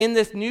in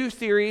this new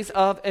series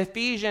of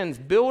Ephesians,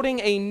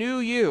 building a new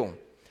you.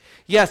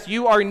 Yes,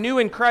 you are new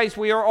in Christ.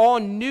 We are all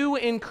new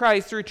in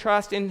Christ through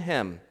trust in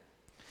Him.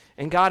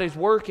 And God is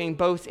working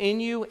both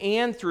in you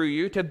and through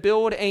you to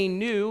build a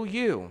new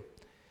you.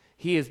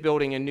 He is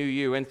building a new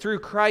you. And through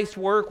Christ's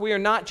work, we are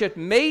not just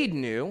made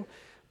new,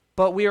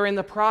 but we are in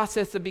the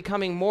process of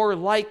becoming more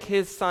like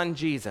His Son,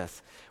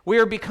 Jesus. We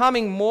are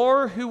becoming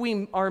more who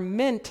we are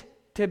meant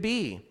to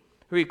be,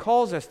 who He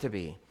calls us to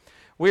be.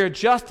 We are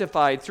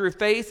justified through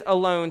faith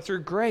alone,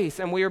 through grace,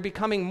 and we are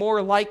becoming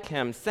more like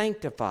Him,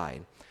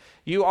 sanctified.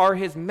 You are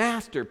His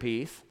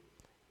masterpiece.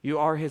 You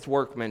are His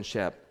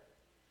workmanship.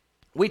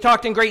 We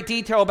talked in great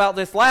detail about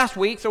this last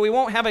week, so we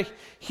won't have a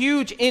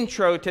huge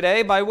intro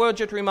today, but I will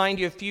just remind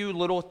you a few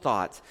little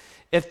thoughts.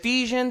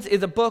 Ephesians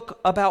is a book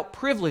about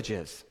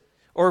privileges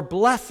or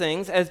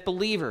blessings as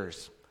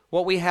believers,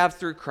 what we have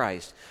through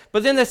Christ.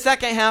 But then the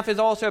second half is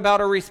also about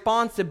our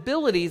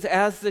responsibilities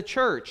as the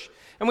church.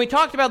 And we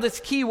talked about this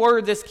key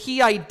word, this key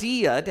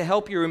idea to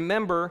help you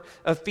remember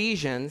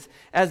Ephesians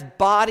as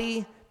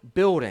body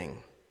building.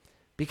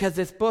 Because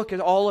this book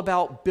is all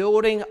about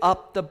building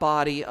up the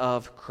body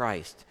of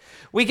Christ.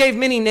 We gave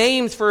many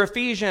names for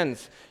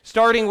Ephesians,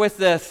 starting with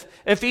this.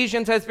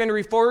 Ephesians has been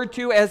referred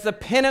to as the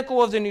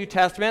pinnacle of the New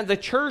Testament, the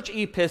church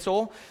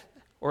epistle,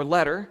 or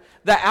letter,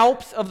 the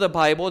Alps of the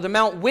Bible, the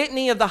Mount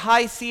Whitney of the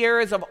high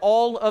Sierras of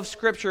all of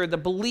Scripture, the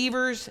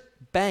believer's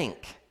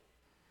bank,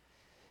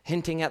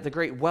 hinting at the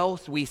great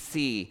wealth we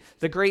see,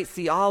 the great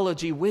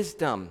theology,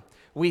 wisdom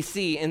we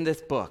see in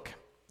this book.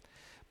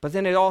 But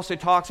then it also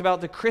talks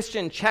about the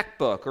Christian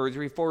checkbook, or is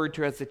referred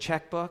to as the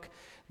checkbook,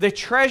 the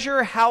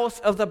treasure house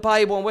of the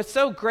Bible. And what's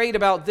so great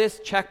about this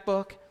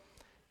checkbook,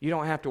 you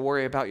don't have to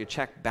worry about your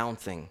check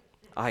bouncing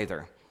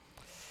either.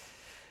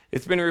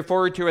 It's been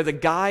referred to as a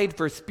guide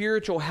for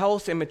spiritual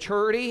health and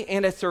maturity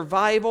and a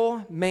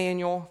survival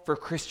manual for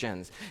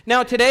Christians.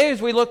 Now today,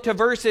 as we look to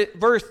verse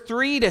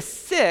 3 to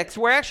 6,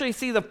 we actually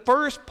see the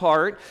first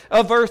part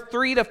of verse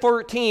 3 to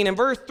 14. And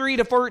verse 3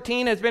 to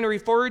 14 has been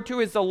referred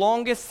to as the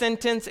longest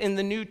sentence in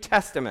the New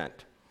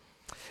Testament.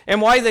 And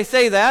why they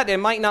say that, it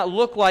might not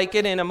look like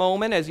it in a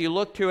moment as you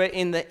look to it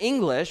in the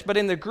English, but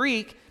in the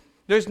Greek,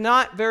 there's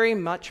not very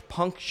much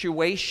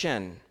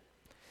punctuation.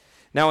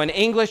 Now, in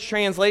English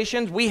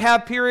translations, we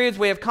have periods,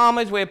 we have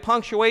commas, we have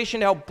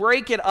punctuation to help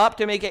break it up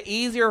to make it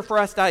easier for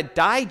us to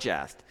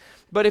digest.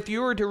 But if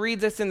you were to read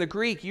this in the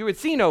Greek, you would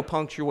see no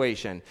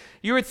punctuation.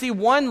 You would see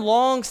one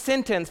long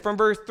sentence from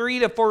verse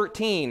 3 to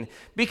 14,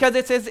 because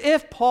it's as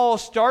if Paul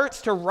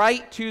starts to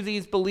write to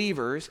these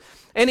believers,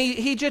 and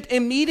he just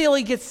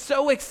immediately gets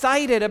so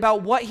excited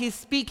about what he's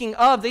speaking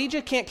of that he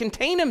just can't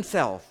contain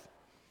himself.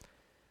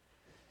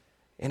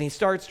 And he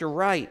starts to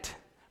write.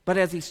 But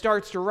as he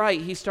starts to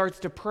write, he starts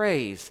to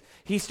praise.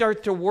 He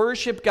starts to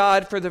worship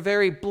God for the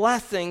very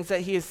blessings that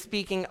he is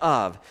speaking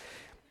of.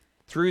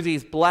 Through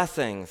these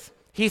blessings,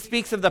 he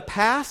speaks of the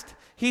past,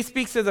 he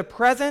speaks of the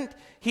present,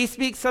 he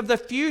speaks of the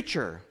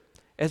future,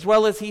 as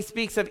well as he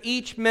speaks of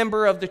each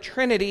member of the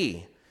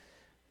Trinity.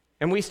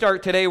 And we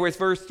start today with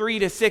verse 3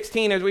 to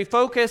 16 as we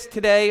focus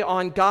today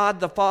on God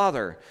the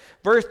Father.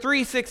 Verse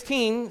 3 to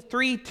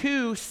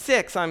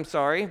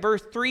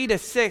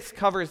 6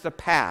 covers the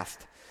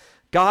past.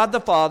 God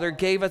the Father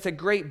gave us a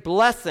great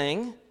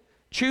blessing,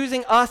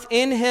 choosing us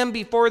in Him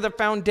before the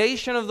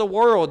foundation of the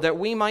world, that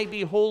we might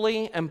be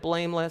holy and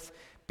blameless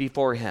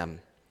before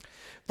Him.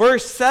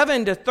 Verse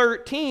 7 to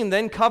 13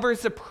 then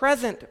covers the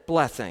present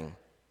blessing,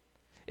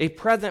 a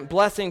present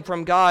blessing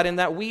from God in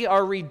that we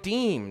are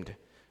redeemed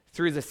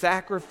through the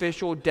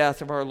sacrificial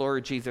death of our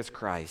Lord Jesus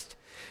Christ.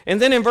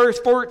 And then in verse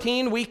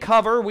 14,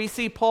 we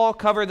see Paul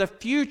cover the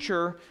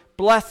future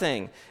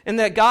blessing, and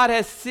that God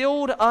has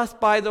sealed us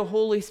by the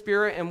Holy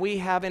Spirit, and we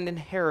have an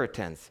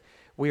inheritance.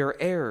 We are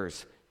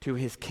heirs to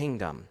His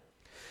kingdom.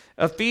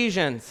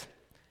 Ephesians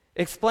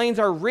explains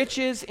our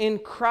riches in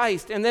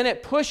Christ, and then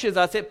it pushes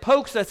us, it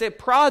pokes us, it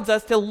prods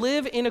us to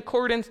live in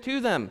accordance to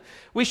them.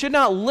 We should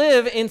not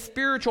live in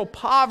spiritual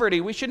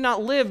poverty. We should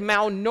not live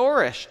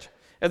malnourished.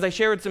 As I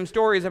shared some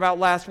stories about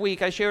last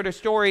week, I shared a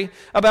story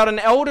about an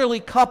elderly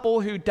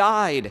couple who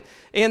died,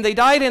 and they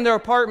died in their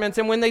apartments,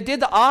 and when they did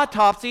the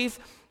autopsies,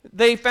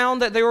 they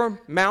found that they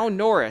were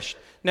malnourished.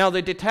 Now,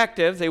 the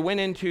detectives, they went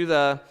into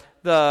the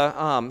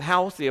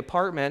house, the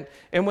apartment,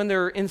 and when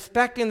they're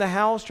inspecting the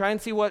house, trying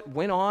to see what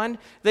went on,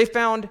 they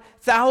found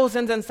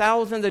thousands and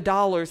thousands of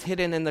dollars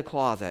hidden in the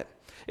closet.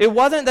 It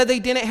wasn't that they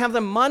didn't have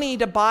the money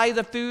to buy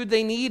the food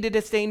they needed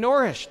to stay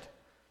nourished.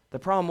 The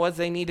problem was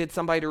they needed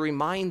somebody to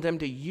remind them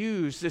to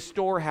use the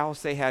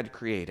storehouse they had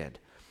created.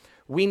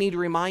 We need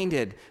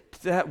reminded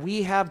that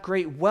we have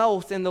great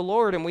wealth in the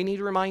Lord, and we need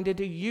reminded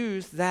to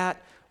use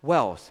that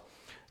wealth.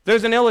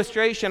 There's an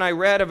illustration I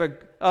read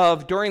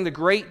of during the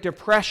Great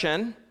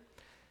Depression.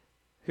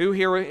 Who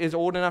here is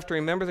old enough to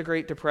remember the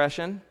Great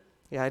Depression?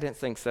 Yeah, I didn't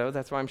think so.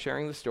 That's why I'm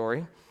sharing the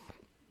story.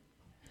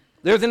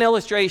 There's an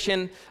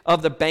illustration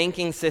of the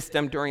banking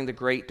system during the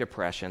Great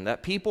Depression,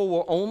 that people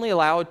were only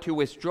allowed to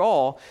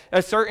withdraw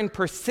a certain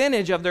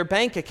percentage of their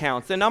bank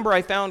accounts. The number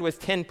I found was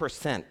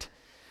 10%.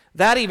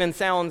 That even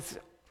sounds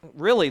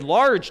really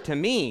large to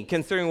me,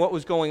 considering what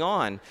was going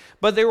on.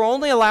 But they were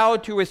only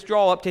allowed to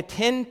withdraw up to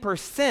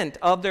 10%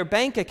 of their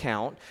bank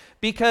account,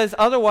 because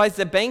otherwise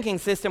the banking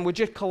system would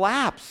just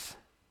collapse.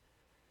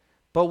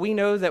 But we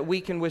know that we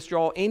can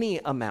withdraw any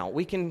amount.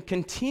 We can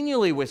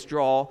continually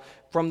withdraw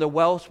from the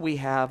wealth we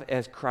have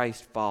as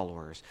Christ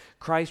followers.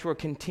 Christ will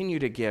continue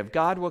to give.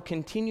 God will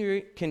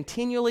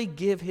continually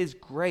give his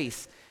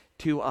grace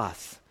to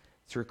us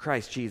through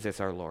Christ Jesus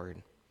our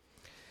Lord.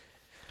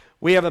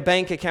 We have a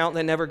bank account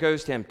that never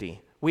goes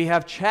empty. We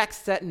have checks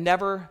that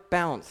never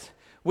bounce.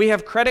 We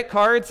have credit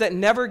cards that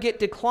never get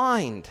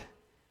declined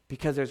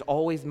because there's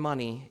always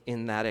money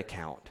in that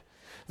account.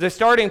 The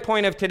starting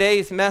point of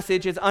today's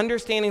message is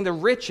understanding the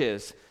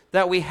riches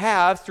that we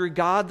have through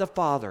God the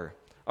Father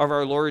of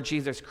our Lord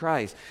Jesus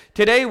Christ.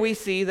 Today we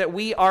see that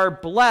we are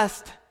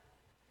blessed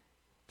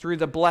through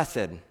the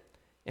blessed,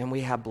 and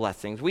we have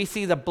blessings. We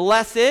see the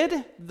blessed,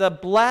 the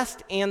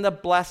blessed, and the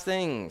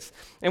blessings.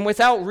 And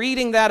without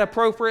reading that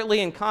appropriately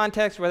in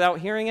context, without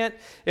hearing it,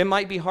 it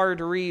might be hard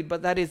to read,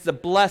 but that is the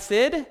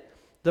blessed,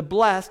 the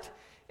blessed,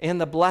 and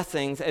the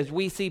blessings, as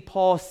we see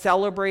Paul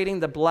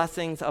celebrating the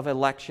blessings of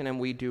election, and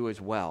we do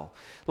as well.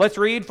 Let's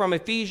read from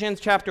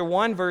Ephesians chapter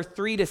 1, verse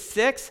 3 to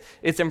 6.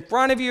 It's in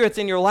front of you. It's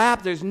in your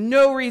lap. There's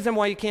no reason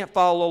why you can't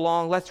follow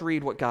along. Let's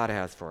read what God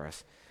has for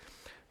us.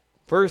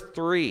 Verse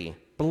 3,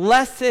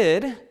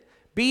 blessed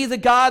be the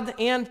God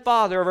and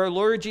Father of our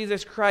Lord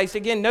Jesus Christ.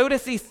 Again,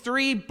 notice these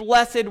three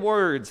blessed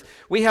words.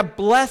 We have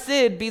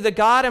blessed be the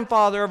God and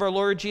Father of our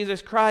Lord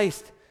Jesus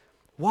Christ.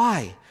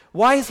 Why?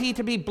 Why is he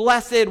to be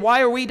blessed?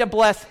 Why are we to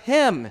bless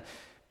him?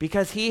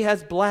 Because he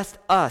has blessed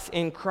us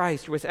in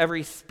Christ with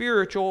every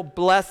spiritual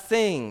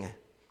blessing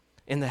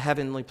in the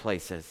heavenly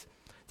places.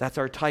 That's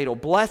our title.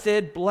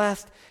 Blessed,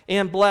 blessed,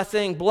 and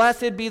blessing.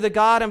 Blessed be the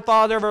God and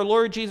Father of our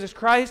Lord Jesus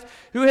Christ,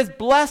 who has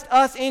blessed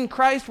us in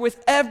Christ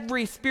with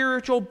every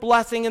spiritual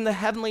blessing in the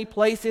heavenly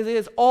places. It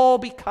is all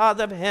because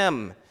of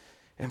him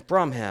and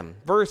from him.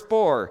 Verse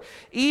 4,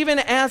 even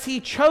as he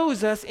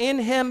chose us in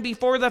him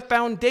before the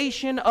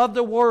foundation of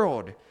the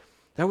world,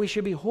 that we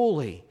should be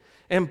holy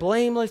and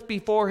blameless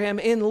before him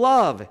in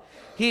love.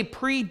 He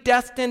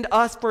predestined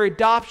us for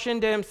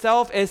adoption to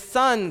himself as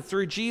sons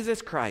through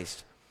Jesus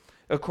Christ,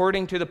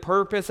 according to the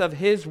purpose of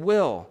his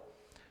will,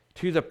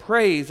 to the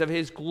praise of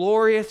his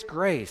glorious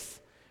grace,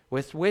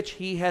 with which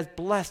he has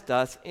blessed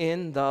us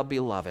in the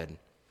beloved.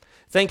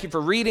 Thank you for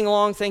reading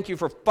along. Thank you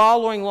for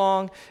following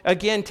along.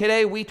 Again,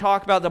 today we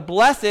talk about the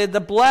blessed,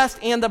 the blessed,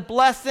 and the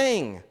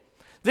blessing.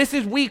 This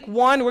is week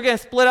 1. We're going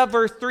to split up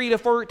verse 3 to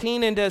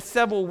 14 into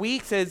several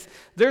weeks, as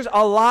there's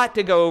a lot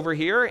to go over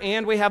here,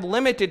 and we have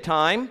limited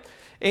time,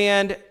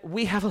 and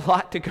we have a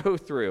lot to go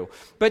through.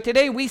 But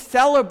today we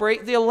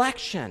celebrate the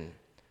election,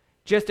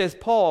 just as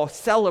Paul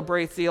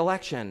celebrates the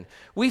election.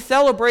 We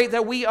celebrate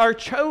that we are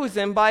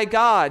chosen by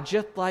God,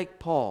 just like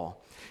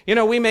Paul. You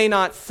know, we may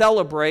not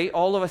celebrate,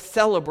 all of us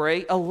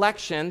celebrate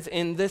elections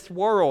in this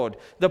world,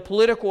 the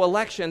political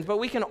elections, but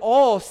we can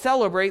all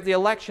celebrate the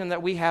election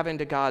that we have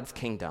into God's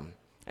kingdom.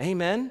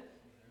 Amen?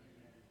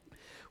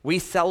 We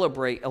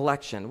celebrate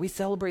election. We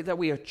celebrate that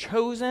we are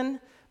chosen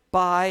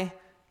by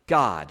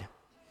God.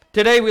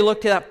 Today we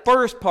look to that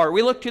first part.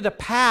 We look to the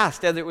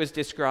past as it was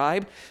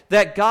described,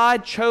 that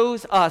God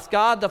chose us,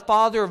 God the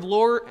Father of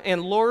Lord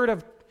and Lord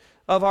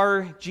of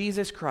our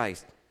Jesus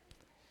Christ,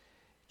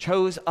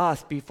 chose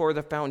us before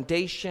the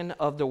foundation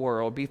of the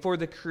world, before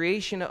the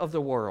creation of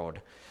the world.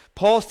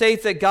 Paul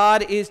states that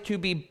God is to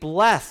be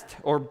blessed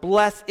or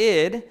blessed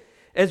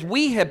as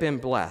we have been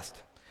blessed.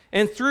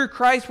 And through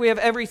Christ we have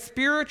every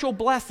spiritual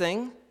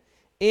blessing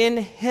in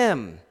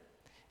him,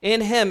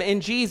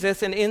 in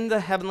Jesus, and in the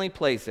heavenly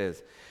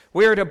places.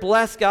 We are to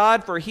bless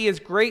God, for he has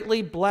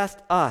greatly blessed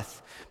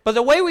us. But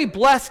the way we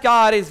bless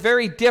God is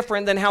very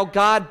different than how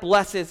God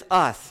blesses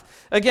us.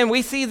 Again,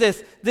 we see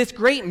this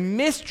great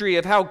mystery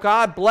of how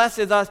God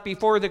blesses us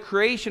before the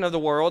creation of the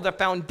world, the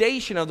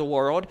foundation of the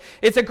world.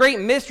 It's a great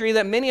mystery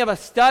that many of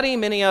us study,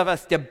 many of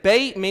us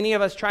debate, many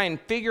of us try and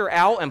figure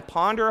out and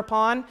ponder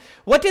upon.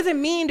 What does it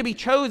mean to be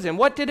chosen?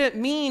 What did it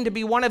mean to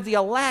be one of the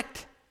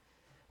elect?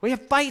 We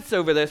have fights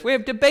over this. We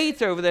have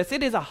debates over this.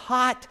 It is a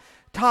hot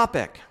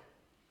topic.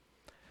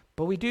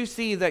 But we do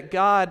see that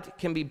God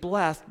can be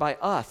blessed by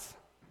us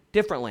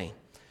differently.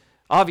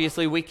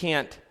 Obviously, we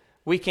can't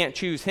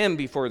choose him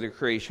before the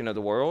creation of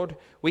the world.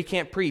 We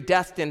can't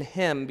predestine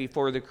him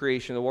before the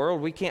creation of the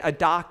world. We can't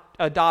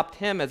adopt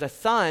him as a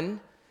son.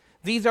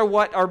 These are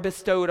what are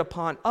bestowed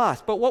upon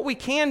us. But what we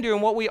can do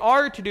and what we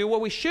are to do, what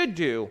we should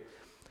do,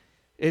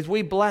 is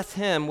we bless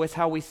him with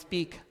how we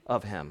speak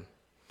of him.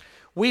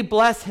 We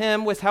bless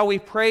him with how we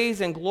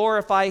praise and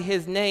glorify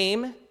his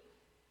name,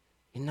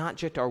 and not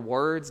just our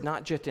words,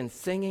 not just in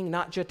singing,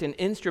 not just in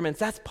instruments.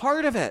 That's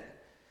part of it.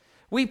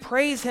 We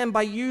praise him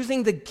by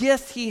using the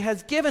gifts he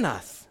has given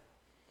us.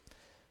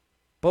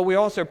 But we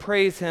also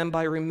praise him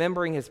by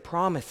remembering his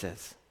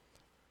promises.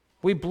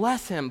 We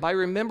bless him by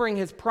remembering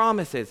his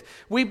promises.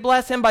 We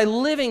bless him by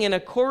living in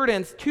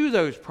accordance to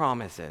those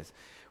promises.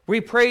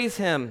 We praise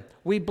him,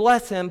 we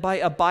bless him by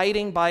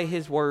abiding by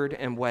his word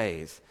and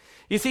ways.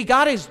 You see,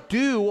 God is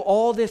due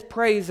all this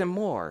praise and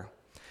more.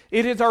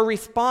 It is our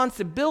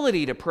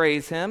responsibility to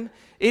praise him.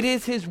 It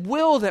is his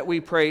will that we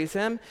praise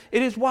him.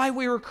 It is why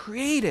we were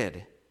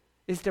created,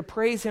 is to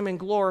praise him and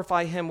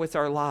glorify him with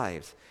our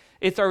lives.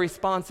 It's our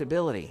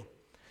responsibility.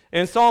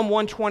 And Psalm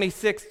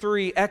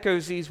 126:3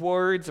 echoes these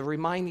words,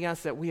 reminding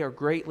us that we are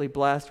greatly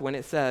blessed when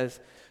it says,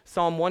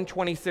 Psalm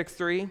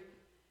 126:3,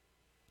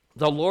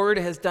 "The Lord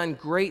has done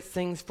great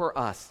things for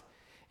us,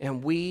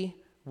 and we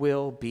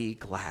will be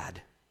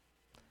glad."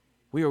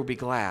 We will be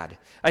glad.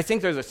 I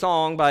think there's a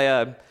song by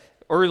a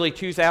early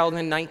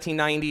 2000,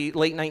 1990,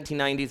 late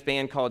 1990s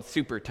band called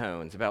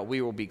Supertones about "We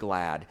Will Be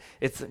Glad."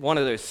 It's one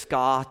of those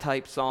ska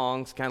type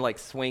songs, kind of like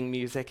swing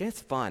music.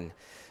 It's fun.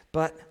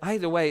 But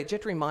either way, it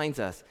just reminds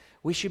us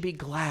we should be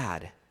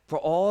glad for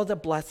all the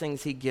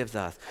blessings he gives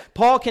us.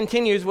 Paul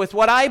continues with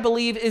what I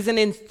believe is an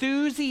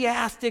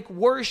enthusiastic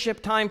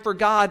worship time for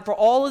God for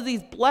all of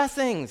these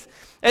blessings.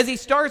 As he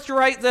starts to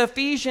write the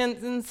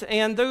Ephesians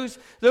and those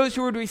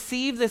who would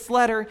receive this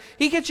letter,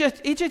 he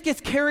just gets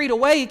carried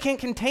away. He can't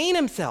contain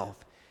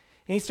himself.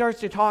 And he starts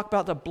to talk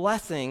about the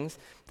blessings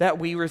that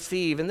we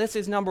receive. And this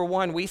is number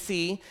one. We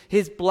see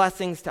his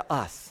blessings to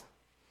us.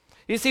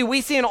 You see,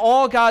 we see in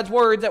all God's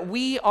word that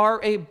we are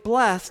a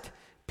blessed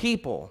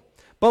people.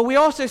 But we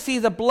also see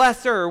the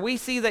blesser. We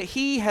see that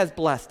he has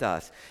blessed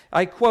us.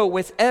 I quote,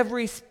 "With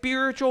every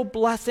spiritual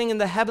blessing in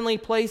the heavenly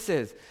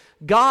places."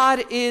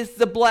 God is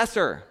the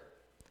blesser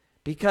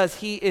because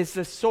he is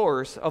the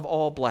source of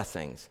all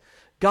blessings.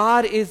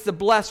 God is the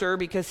blesser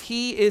because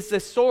he is the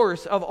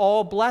source of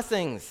all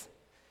blessings.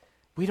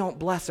 We don't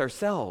bless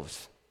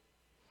ourselves.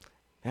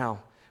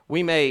 Now,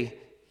 we may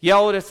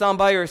yell at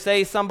somebody or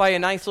say somebody a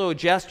nice little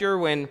gesture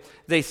when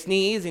they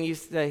sneeze and you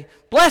say,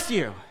 "Bless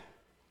you."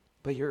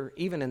 But you're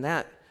even in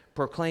that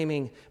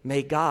proclaiming,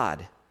 "May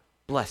God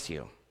bless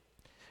you."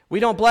 We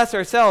don't bless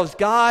ourselves.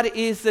 God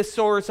is the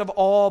source of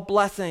all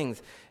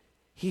blessings.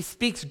 He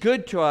speaks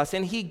good to us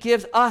and he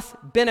gives us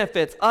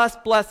benefits, us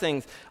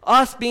blessings.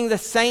 Us being the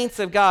saints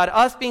of God,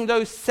 us being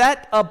those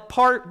set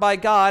apart by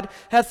God,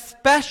 has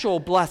special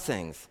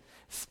blessings,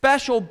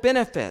 special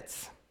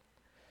benefits.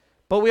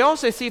 But we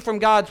also see from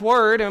God's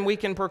word, and we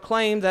can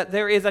proclaim that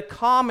there is a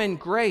common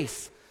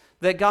grace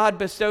that God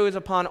bestows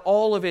upon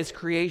all of his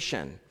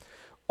creation.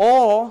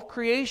 All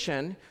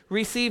creation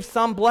receives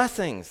some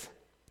blessings.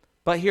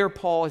 But here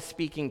Paul is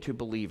speaking to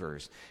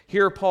believers.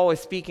 Here Paul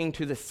is speaking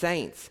to the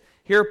saints.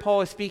 Here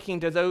Paul is speaking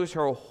to those who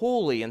are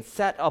holy and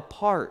set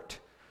apart,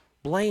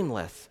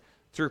 blameless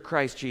through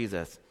Christ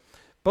Jesus.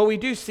 But we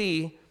do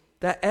see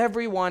that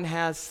everyone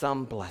has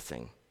some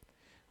blessing.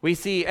 We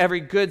see every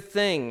good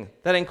thing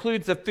that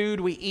includes the food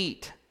we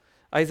eat.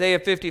 Isaiah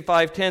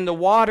 55:10, "The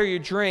water you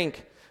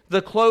drink,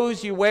 the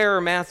clothes you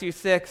wear," Matthew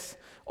 6,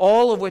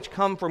 all of which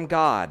come from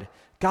God.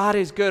 God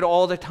is good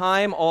all the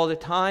time, all the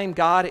time.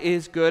 God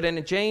is good.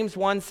 And James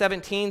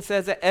 1:17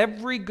 says that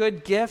every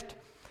good gift,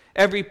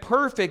 every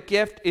perfect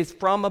gift is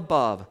from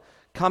above,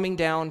 coming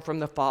down from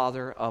the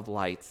Father of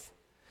lights.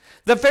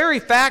 The very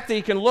fact that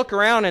you can look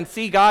around and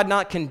see God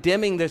not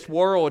condemning this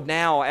world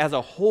now as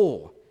a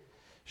whole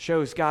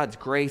shows God's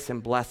grace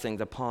and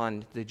blessings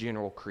upon the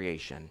general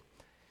creation.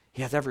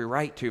 He has every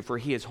right to, for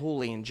he is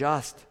holy and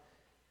just,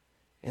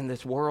 and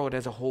this world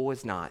as a whole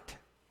is not.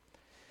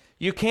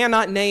 You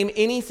cannot name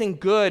anything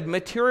good,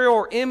 material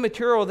or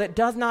immaterial, that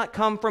does not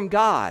come from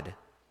God.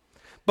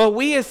 But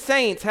we as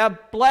saints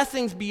have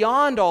blessings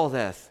beyond all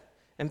this.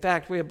 In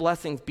fact, we have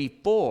blessings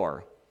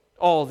before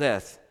all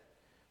this.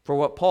 For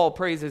what Paul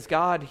praises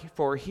God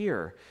for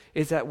here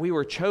is that we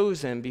were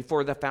chosen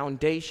before the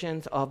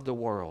foundations of the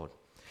world.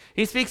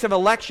 He speaks of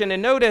election,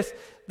 and notice,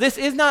 this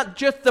is not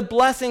just the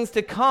blessings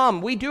to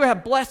come. We do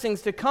have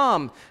blessings to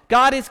come.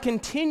 God is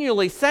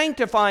continually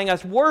sanctifying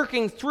us,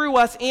 working through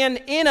us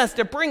and in us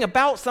to bring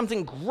about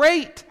something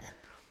great.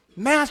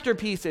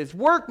 Masterpieces,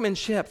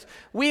 workmanships.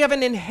 We have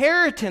an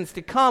inheritance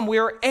to come. We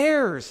are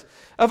heirs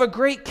of a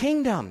great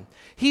kingdom.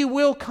 He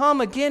will come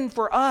again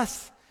for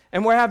us,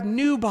 and we'll have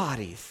new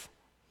bodies.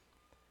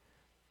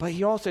 But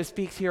he also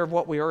speaks here of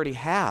what we already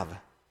have.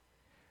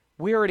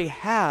 We already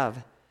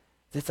have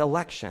this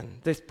election,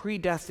 this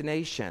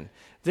predestination,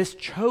 this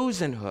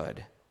chosenhood.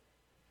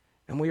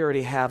 And we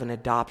already have an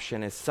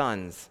adoption as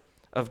sons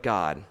of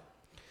God.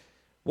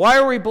 Why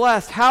are we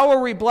blessed? How are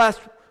we blessed?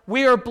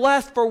 We are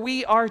blessed for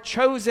we are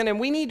chosen, and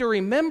we need to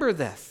remember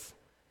this.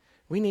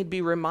 We need to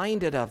be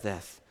reminded of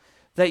this,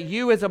 that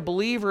you as a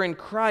believer in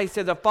Christ,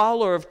 as a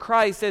follower of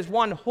Christ, as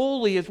one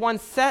holy, as one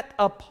set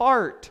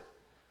apart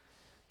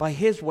by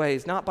his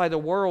ways, not by the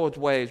world's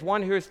ways,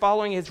 one who is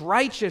following his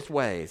righteous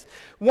ways,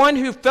 one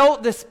who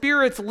felt the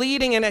Spirit's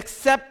leading and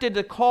accepted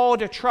the call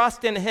to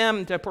trust in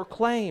him, to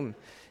proclaim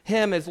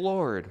him as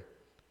Lord.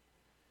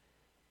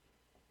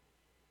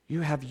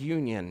 You have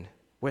union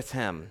with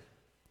him.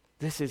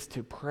 This is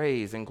to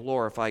praise and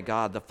glorify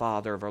God, the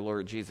Father of our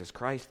Lord Jesus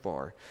Christ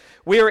for.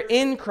 We are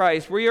in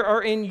Christ. We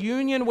are in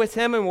union with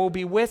him and will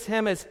be with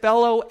him as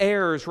fellow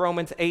heirs,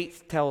 Romans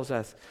 8 tells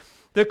us.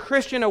 The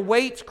Christian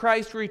awaits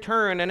Christ's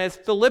return, and as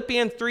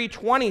Philippians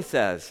 3:20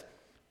 says,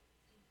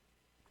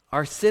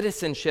 Our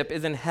citizenship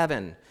is in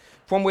heaven,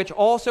 from which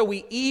also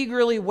we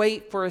eagerly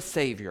wait for a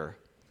Savior,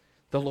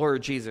 the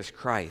Lord Jesus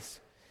Christ.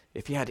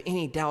 If you had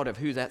any doubt of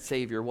who that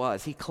Savior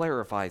was, he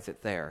clarifies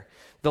it there.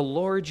 The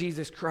Lord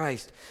Jesus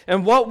Christ.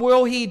 And what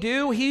will he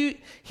do?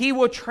 He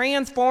will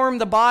transform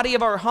the body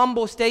of our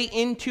humble state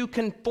into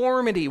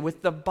conformity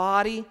with the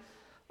body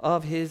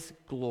of his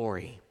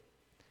glory.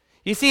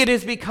 You see, it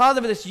is because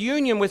of this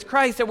union with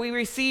Christ that we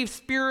receive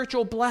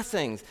spiritual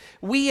blessings.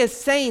 We as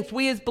saints,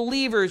 we as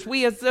believers,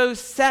 we as those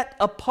set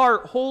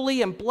apart,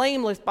 holy and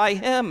blameless by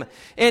him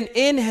and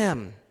in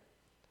him,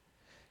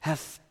 have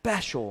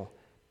special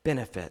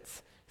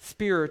benefits,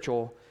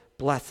 spiritual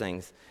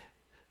blessings.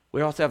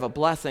 We also have a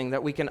blessing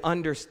that we can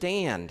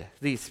understand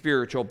these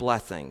spiritual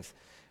blessings.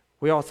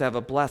 We also have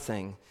a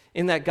blessing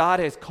in that God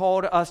has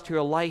called us to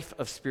a life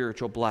of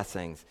spiritual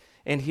blessings.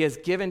 And he has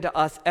given to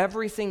us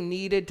everything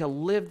needed to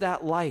live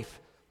that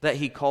life that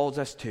he calls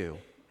us to.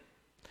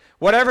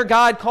 Whatever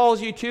God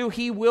calls you to,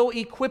 he will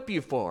equip you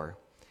for.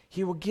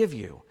 He will give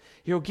you.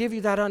 He'll give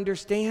you that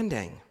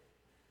understanding.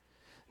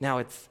 Now,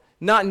 it's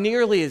not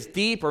nearly as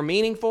deep or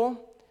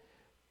meaningful,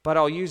 but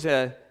I'll use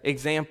an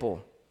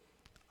example.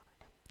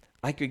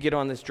 I could get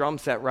on this drum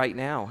set right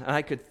now, and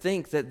I could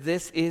think that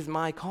this is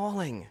my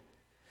calling.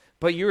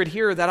 But you would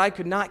hear that I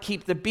could not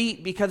keep the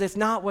beat because it's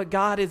not what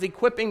God is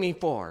equipping me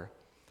for.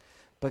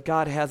 But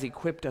God has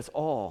equipped us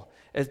all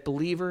as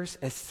believers,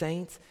 as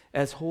saints,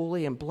 as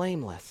holy and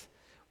blameless,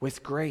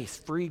 with grace,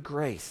 free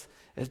grace,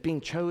 as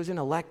being chosen,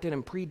 elected,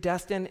 and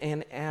predestined,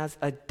 and as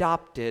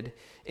adopted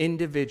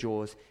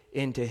individuals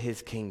into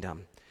his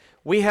kingdom.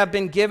 We have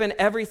been given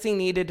everything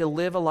needed to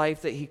live a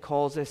life that he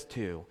calls us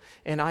to.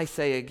 And I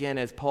say again,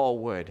 as Paul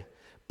would,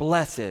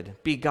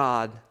 blessed be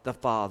God the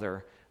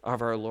Father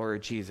of our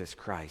Lord Jesus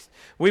Christ.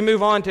 We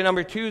move on to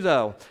number 2,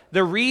 though.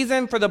 The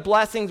reason for the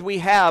blessings we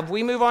have.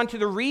 We move on to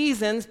the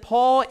reasons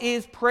Paul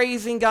is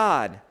praising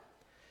God.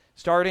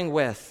 Starting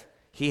with,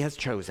 he has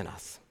chosen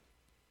us.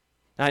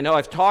 Now, I know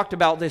I've talked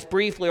about this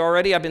briefly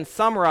already. I've been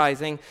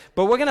summarizing.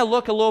 But we're going to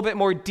look a little bit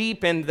more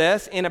deep in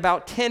this in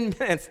about 10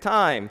 minutes'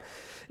 time.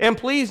 And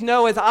please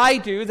know, as I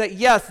do, that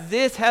yes,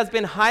 this has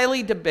been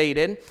highly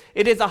debated.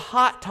 It is a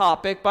hot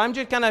topic, but I'm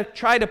just going to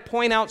try to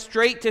point out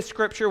straight to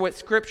Scripture what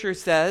Scripture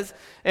says.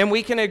 And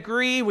we can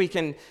agree, we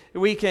can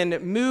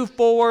move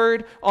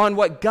forward on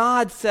what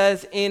God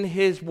says in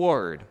his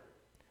word.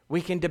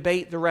 We can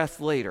debate the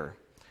rest later.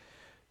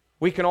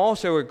 We can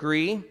also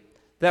agree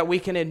that we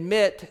can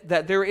admit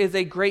that there is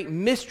a great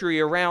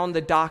mystery around the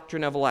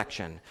doctrine of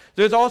election.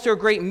 There's also a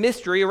great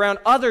mystery around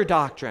other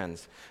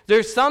doctrines.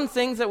 There's some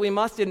things that we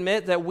must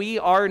admit that we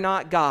are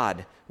not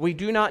God. We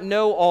do not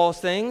know all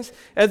things.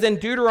 As in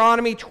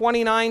Deuteronomy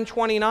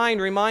 29:29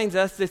 reminds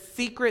us, the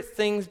secret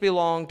things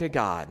belong to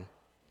God.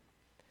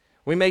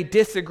 We may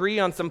disagree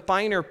on some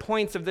finer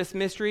points of this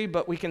mystery,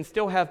 but we can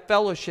still have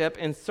fellowship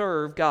and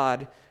serve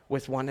God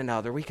with one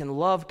another. We can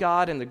love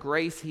God and the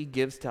grace he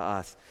gives to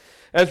us.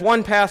 As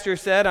one pastor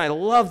said, I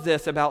love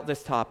this about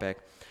this topic,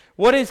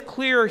 what is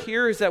clear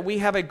here is that we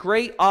have a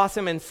great,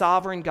 awesome, and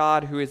sovereign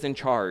God who is in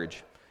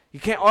charge. You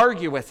can't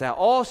argue with that.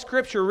 All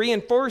Scripture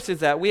reinforces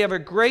that. We have a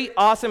great,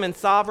 awesome, and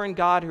sovereign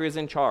God who is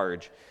in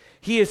charge.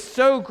 He is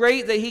so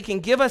great that he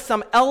can give us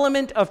some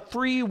element of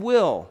free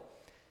will,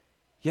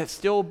 yet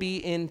still be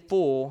in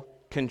full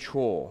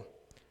control.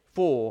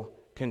 Full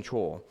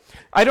control.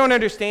 I don't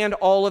understand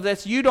all of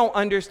this. You don't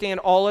understand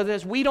all of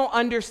this. We don't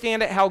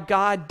understand it how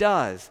God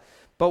does.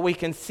 But we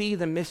can see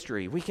the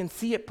mystery. We can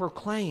see it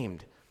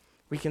proclaimed.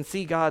 We can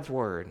see God's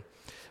word.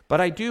 But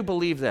I do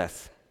believe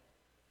this.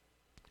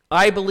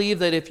 I believe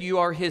that if you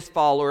are his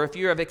follower, if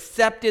you have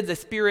accepted the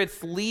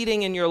Spirit's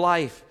leading in your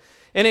life,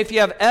 and if you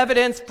have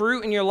evidence,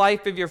 fruit in your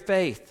life of your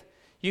faith,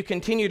 you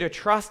continue to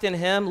trust in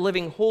him,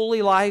 living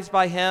holy lives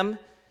by him,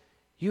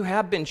 you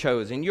have been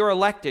chosen. You're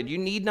elected. You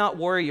need not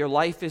worry. Your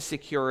life is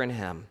secure in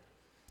him.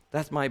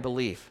 That's my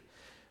belief.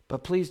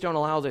 But please don't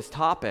allow this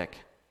topic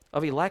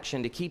of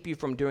election to keep you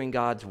from doing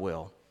God's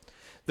will.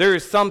 There are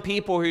some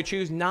people who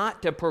choose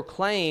not to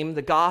proclaim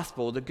the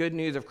gospel, the good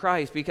news of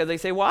Christ, because they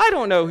say, well, I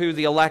don't know who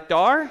the elect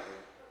are.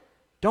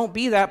 Don't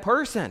be that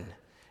person.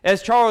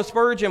 As Charles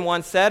Spurgeon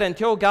once said,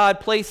 until God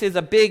places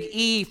a big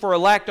E for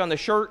elect on the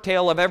shirt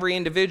tail of every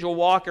individual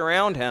walking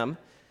around him,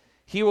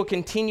 he will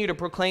continue to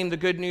proclaim the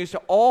good news to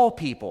all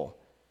people,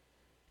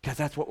 because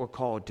that's what we're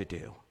called to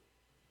do.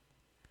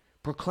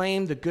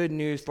 Proclaim the good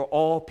news for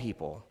all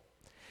people.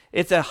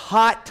 It's a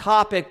hot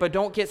topic, but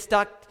don't get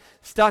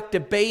stuck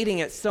debating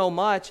it so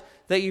much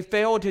that you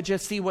fail to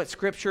just see what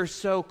Scripture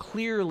so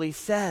clearly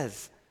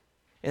says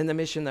in the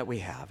mission that we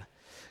have.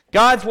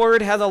 God's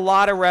word has a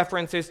lot of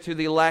references to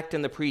the elect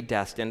and the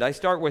predestined. I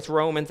start with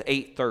Romans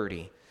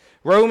 8:30.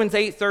 Romans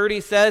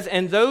 8:30 says,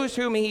 and those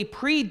whom he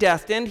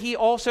predestined, he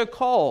also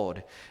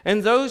called.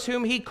 And those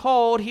whom he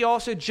called, he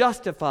also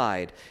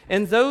justified.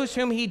 And those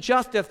whom he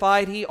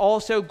justified, he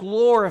also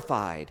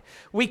glorified.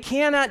 We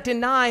cannot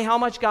deny how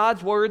much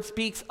God's word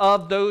speaks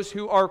of those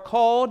who are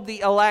called, the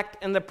elect,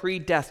 and the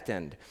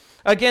predestined.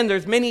 Again,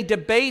 there's many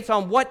debates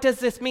on what does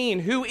this mean?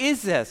 Who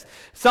is this?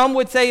 Some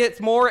would say it's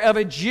more of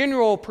a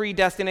general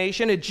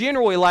predestination, a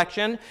general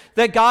election,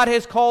 that God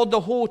has called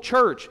the whole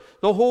church,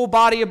 the whole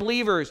body of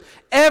believers.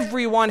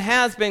 Everyone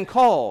has been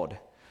called.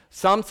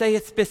 Some say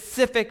it's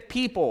specific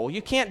people.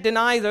 You can't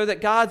deny, though,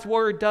 that God's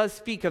word does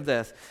speak of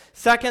this.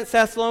 2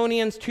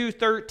 Thessalonians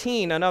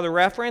 2:13, another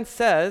reference,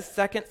 says,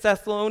 2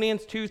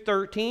 Thessalonians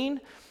 2:13,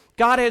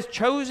 God has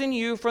chosen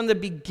you from the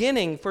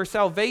beginning for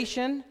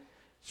salvation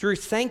through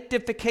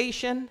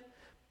sanctification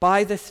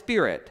by the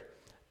Spirit,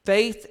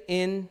 faith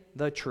in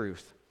the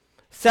truth.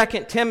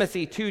 2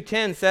 Timothy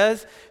 2:10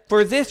 says,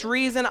 for this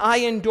reason I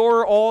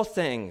endure all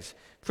things,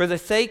 for the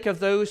sake of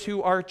those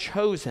who are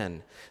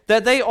chosen,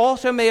 that they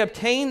also may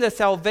obtain the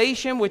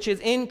salvation which is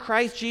in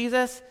Christ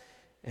Jesus,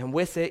 and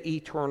with it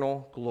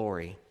eternal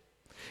glory.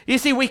 You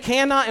see, we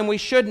cannot and we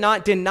should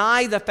not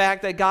deny the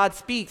fact that God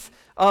speaks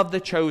of the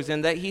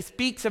chosen, that he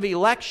speaks of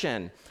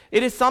election.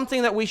 It is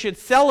something that we should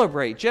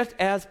celebrate, just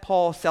as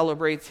Paul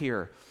celebrates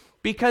here,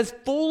 because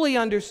fully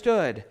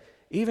understood,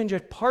 even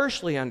just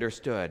partially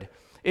understood,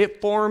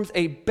 it forms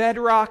a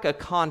bedrock of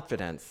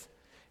confidence,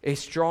 a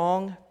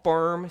strong,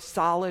 firm,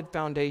 solid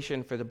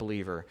foundation for the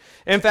believer.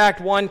 In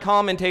fact, one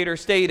commentator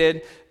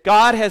stated,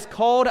 God has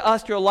called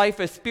us to a life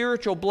of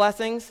spiritual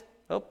blessings.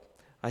 Oh,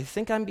 I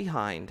think I'm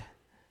behind.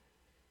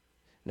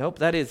 Nope,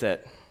 that is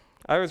it.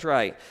 I was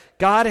right.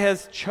 God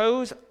has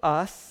chose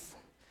us.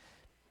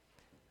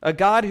 A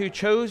God who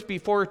chose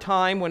before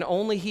time when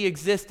only he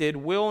existed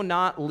will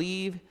not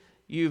leave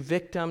you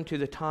victim to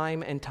the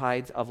time and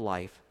tides of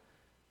life.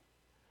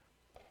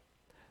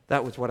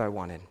 That was what I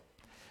wanted.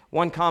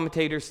 One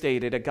commentator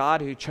stated, a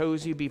God who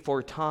chose you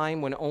before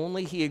time when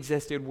only he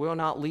existed will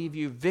not leave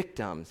you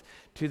victims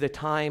to the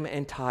time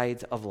and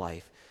tides of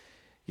life.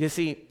 You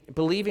see,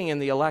 believing in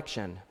the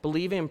election,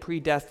 believing in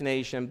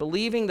predestination,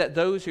 believing that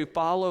those who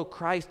follow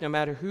Christ, no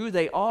matter who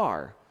they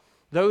are,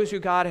 those who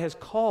God has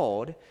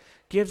called,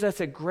 gives us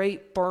a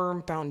great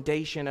firm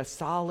foundation, a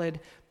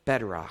solid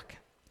bedrock.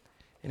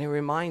 And it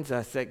reminds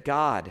us that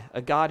God,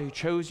 a God who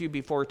chose you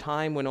before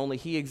time when only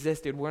he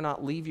existed, will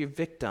not leave you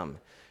victim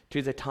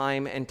to the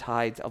time and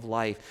tides of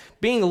life.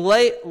 Being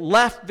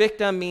left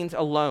victim means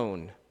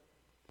alone.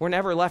 We're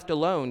never left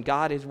alone.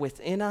 God is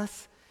within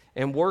us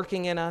and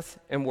working in us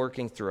and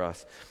working through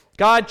us.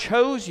 God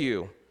chose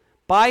you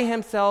by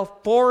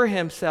himself, for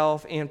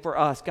himself, and for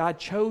us. God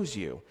chose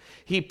you.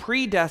 He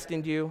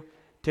predestined you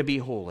to be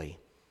holy.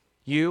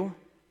 You,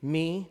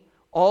 me,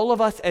 all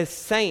of us as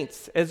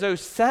saints, as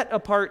those set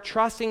apart,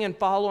 trusting and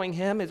following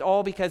him, is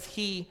all because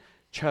he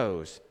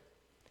chose.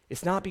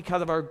 It's not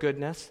because of our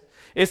goodness.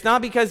 It's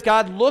not because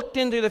God looked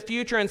into the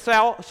future and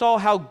saw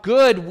how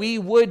good we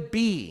would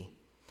be.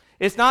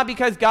 It's not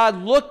because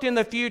God looked in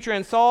the future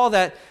and saw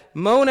that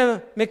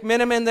Mona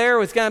McMiniman there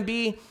was going to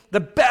be the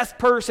best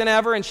person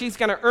ever and she's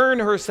going to earn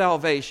her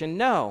salvation.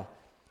 No.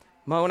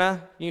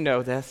 Mona, you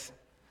know this.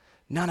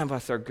 None of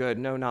us are good.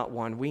 No, not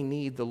one. We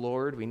need the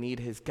Lord. We need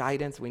his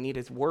guidance. We need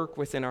his work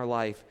within our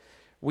life.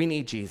 We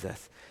need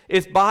Jesus.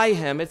 It's by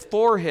him. It's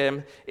for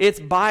him. It's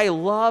by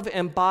love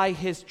and by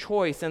his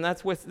choice. And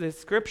that's what the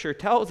scripture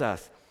tells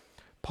us.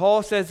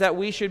 Paul says that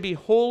we should be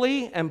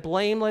holy and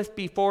blameless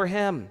before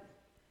him.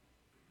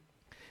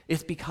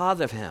 It's because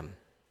of him.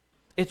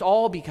 It's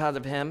all because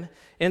of him.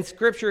 And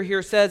scripture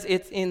here says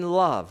it's in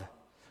love.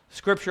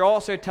 Scripture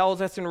also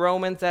tells us in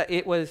Romans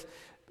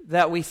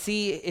that we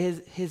see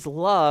his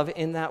love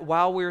in that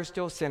while we were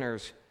still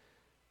sinners,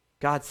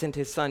 God sent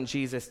his son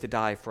Jesus to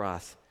die for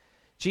us.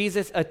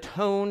 Jesus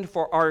atoned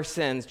for our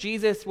sins.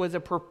 Jesus was a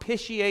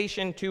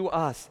propitiation to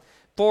us,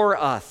 for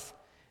us.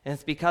 And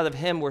it's because of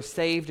him we're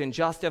saved and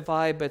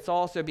justified, but it's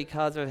also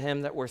because of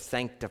him that we're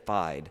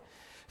sanctified.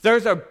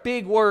 Those are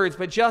big words,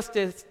 but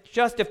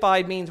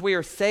justified means we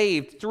are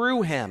saved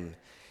through him.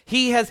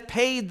 He has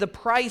paid the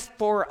price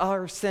for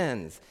our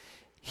sins.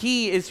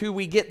 He is who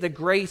we get the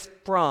grace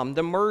from,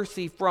 the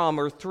mercy from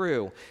or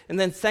through. And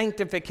then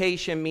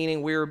sanctification,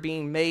 meaning we are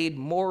being made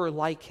more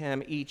like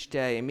him each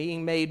day,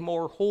 being made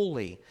more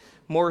holy,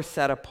 more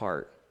set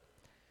apart.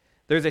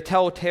 There's a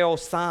telltale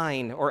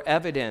sign or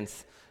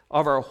evidence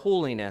of our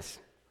holiness,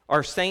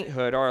 our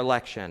sainthood, our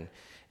election.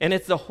 And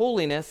it's the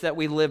holiness that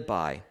we live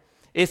by.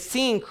 It's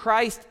seeing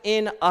Christ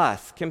in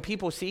us. Can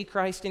people see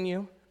Christ in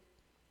you?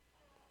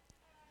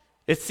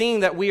 It's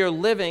seeing that we are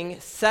living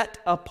set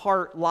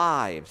apart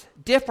lives,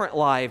 different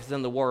lives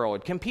than the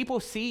world. Can people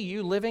see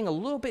you living a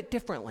little bit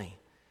differently?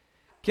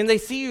 Can they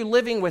see you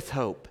living with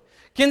hope?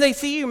 Can they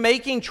see you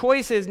making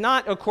choices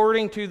not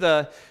according to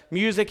the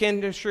music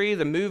industry,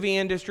 the movie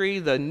industry,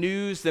 the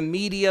news, the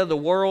media, the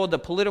world, the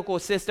political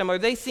system? Are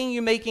they seeing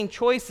you making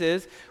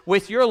choices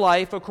with your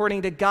life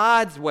according to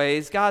God's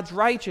ways, God's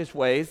righteous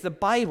ways, the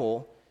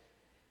Bible,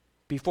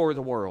 before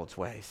the world's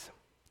ways?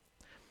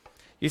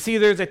 You see,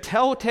 there's a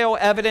telltale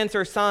evidence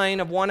or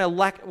sign of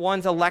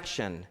one's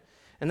election,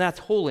 and that's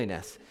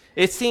holiness.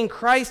 It's seeing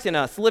Christ in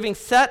us, living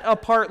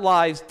set-apart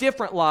lives,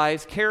 different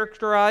lives,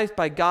 characterized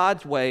by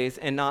God's ways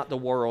and not the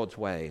world's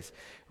ways,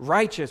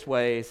 righteous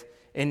ways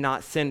in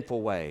not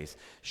sinful ways,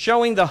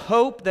 showing the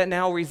hope that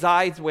now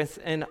resides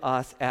within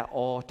us at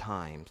all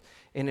times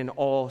and in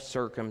all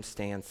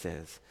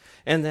circumstances.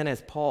 And then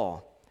as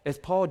Paul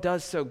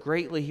does so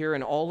greatly here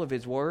in all of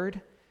his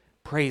word,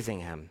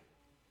 praising him,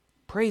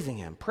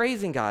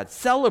 praising God,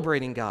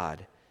 celebrating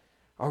God.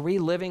 Are we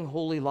living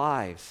holy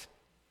lives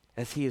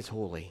as he is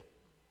holy?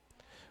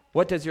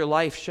 What does your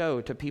life show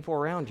to people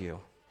around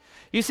you?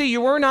 You see,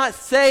 you were not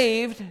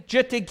saved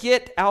just to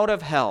get out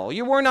of hell.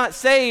 You were not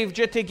saved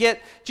just to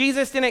get,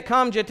 Jesus didn't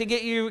come just to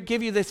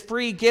give you this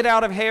free get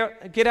out of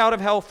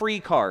hell free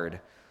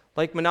card,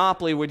 like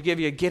Monopoly would give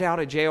you a get out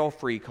of jail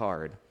free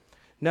card.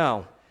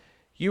 No,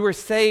 you were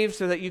saved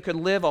so that you could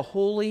live a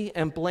holy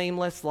and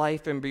blameless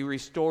life and be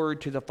restored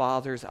to the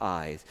Father's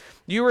eyes.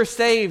 You were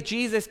saved.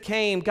 Jesus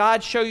came.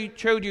 God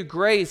showed you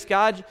grace.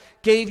 God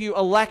gave you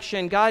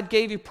election. God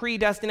gave you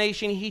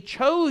predestination. He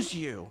chose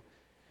you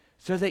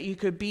so that you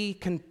could be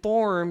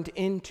conformed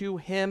into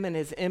him and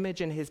his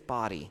image and his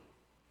body.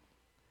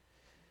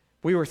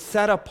 We were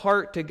set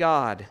apart to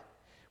God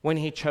when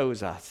he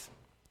chose us.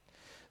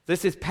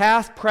 This is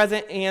past,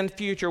 present, and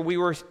future. We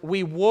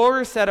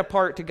were set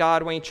apart to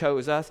God when he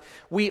chose us.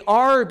 We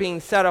are being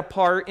set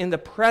apart in the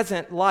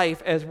present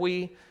life as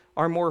we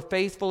are more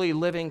faithfully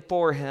living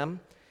for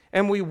him.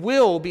 And we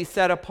will be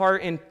set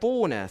apart in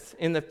fullness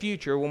in the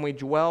future when we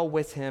dwell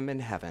with him in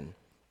heaven.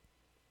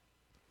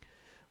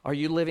 Are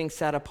you living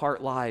set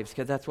apart lives?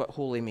 Because that's what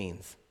holy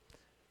means.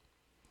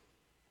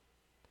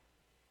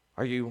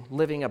 Are you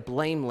living a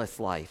blameless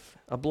life?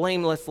 A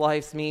blameless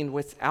life means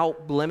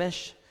without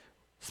blemish,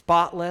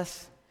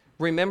 spotless,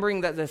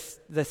 remembering that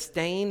the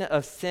stain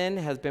of sin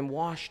has been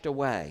washed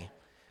away,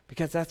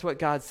 because that's what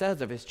God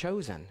says of his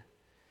chosen.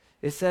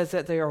 It says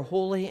that they are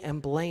holy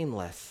and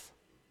blameless.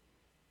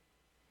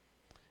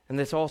 And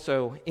this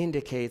also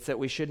indicates that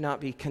we should not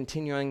be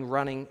continually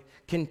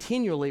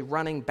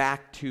running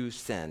back to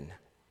sin.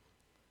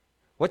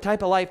 What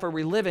type of life are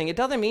we living? It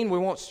doesn't mean we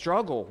won't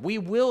struggle. We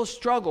will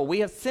struggle.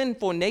 We have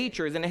sinful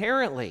natures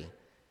inherently.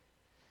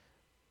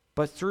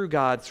 But through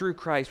God, through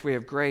Christ, we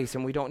have grace,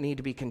 and we don't need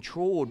to be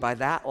controlled by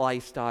that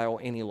lifestyle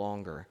any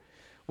longer.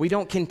 We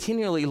don't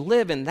continually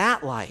live in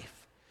that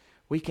life.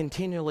 We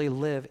continually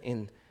live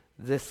in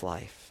this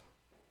life,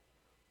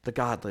 the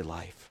godly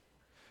life,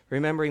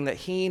 remembering that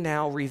he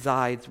now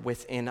resides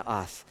within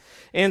us.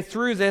 And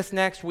through this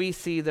next, we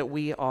see that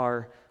we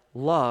are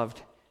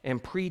loved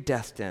and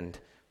predestined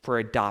for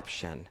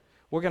adoption.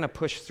 We're going to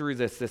push through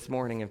this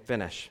morning and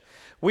finish.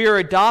 We are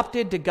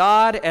adopted to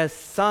God as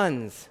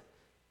sons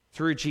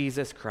through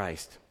Jesus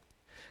Christ.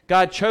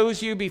 God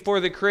chose you before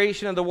the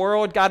creation of the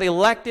world. God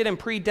elected and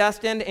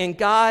predestined, and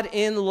God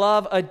in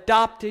love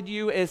adopted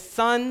you as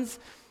sons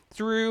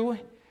through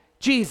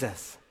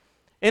Jesus.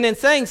 And in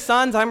saying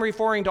sons, I'm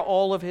referring to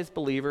all of his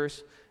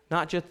believers,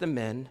 not just the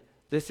men.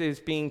 This is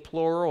being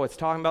plural. It's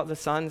talking about the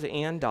sons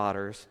and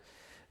daughters.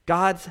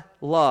 God's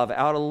love,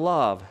 out of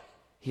love,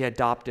 he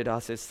adopted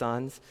us as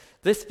sons.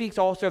 This speaks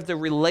also of the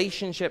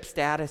relationship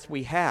status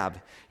we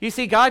have. You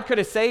see, God could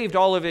have saved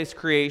all of his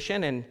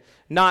creation and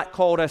not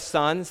called us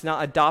sons,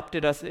 not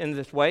adopted us in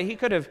this way. He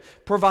could have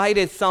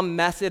provided some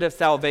method of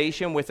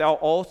salvation without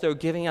also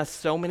giving us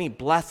so many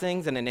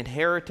blessings and an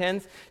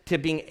inheritance to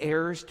being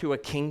heirs to a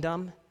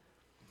kingdom.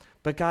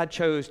 But God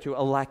chose to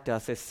elect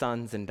us as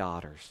sons and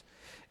daughters.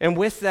 And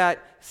with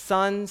that,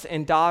 sons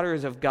and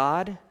daughters of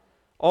God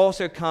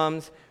also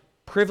comes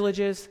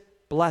privileges,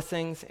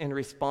 blessings, and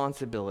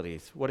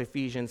responsibilities, what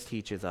Ephesians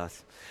teaches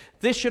us.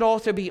 This should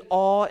also be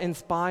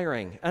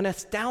awe-inspiring, an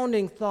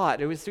astounding thought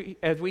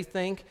as we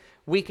think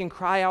we can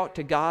cry out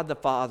to God the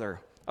Father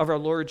of our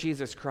Lord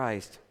Jesus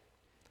Christ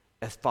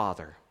as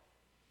Father.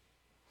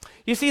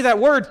 You see, that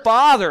word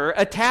Father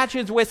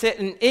attaches with it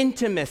an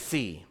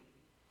intimacy.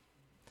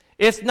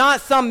 It's not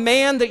some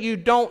man that you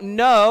don't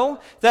know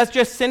that's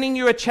just sending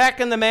you a check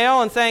in the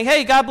mail and saying,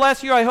 hey, God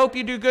bless you, I hope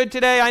you do good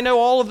today. I know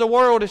all of the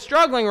world is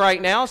struggling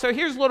right now, so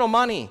here's a little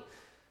money.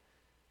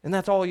 And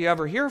that's all you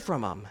ever hear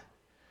from him.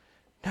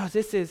 No,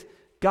 this is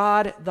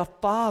God the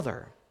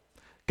Father.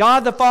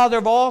 God the Father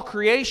of all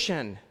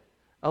creation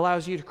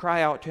allows you to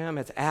cry out to him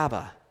as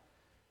Abba,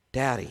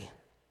 Daddy.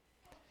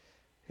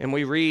 And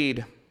we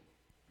read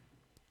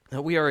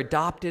that we are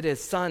adopted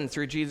as sons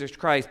through Jesus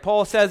Christ.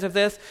 Paul says of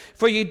this,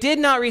 for you did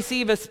not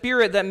receive a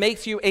spirit that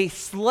makes you a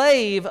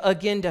slave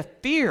again to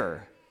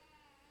fear,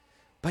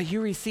 but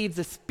you received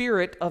the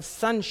spirit of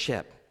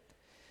sonship.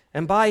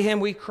 And by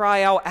him we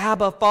cry out,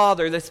 Abba,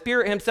 Father. The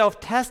Spirit himself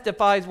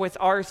testifies with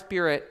our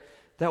spirit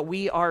that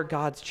we are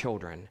God's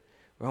children.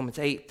 Romans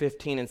 8,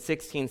 15, and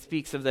 16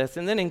 speaks of this.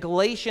 And then in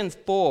Galatians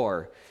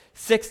 4,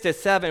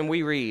 6-7,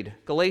 we read,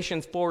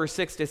 Galatians 4,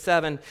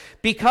 6-7,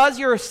 because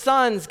you're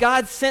sons,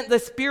 God sent the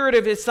Spirit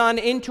of his Son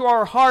into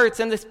our hearts,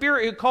 and the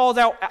Spirit who calls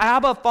out,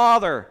 Abba,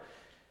 Father.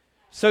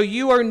 So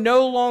you are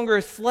no longer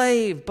a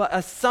slave, but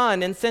a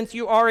son, and since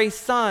you are a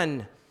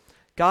son,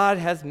 God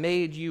has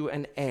made you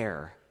an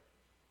heir.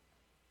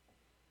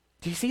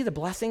 Do you see the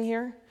blessing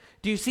here?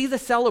 Do you see the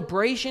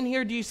celebration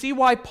here? Do you see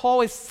why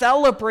Paul is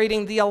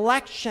celebrating the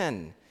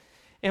election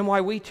and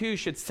why we too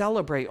should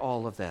celebrate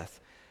all of this?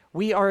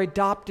 We are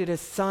adopted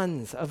as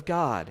sons of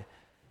God,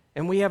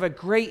 and we have a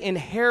great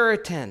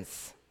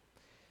inheritance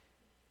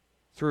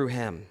through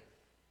him.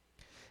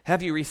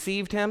 Have you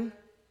received him?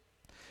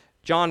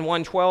 John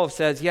 1:12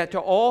 says, "Yet to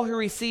all who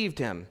received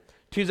him,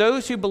 to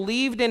those who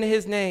believed in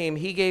his name,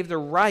 he gave the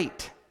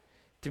right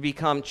to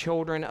become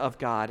children of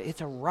God."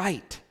 It's a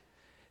right.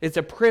 It's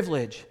a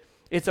privilege.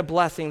 It's a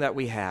blessing that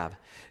we have.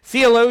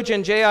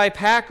 Theologian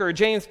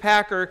James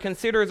Packer,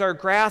 considers our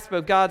grasp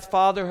of God's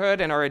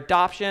fatherhood and our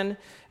adoption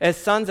as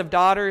sons of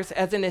daughters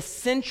as an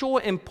essential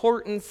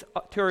importance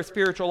to our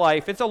spiritual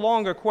life. It's a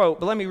longer quote,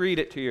 but let me read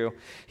it to you.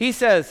 He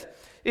says,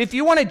 "If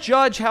you want to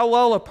judge how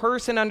well a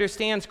person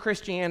understands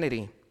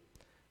Christianity,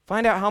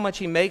 find out how much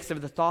he makes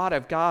of the thought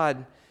of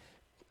God,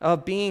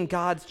 of being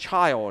God's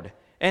child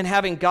and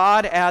having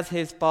God as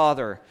his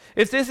father.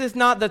 If this is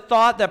not the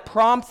thought that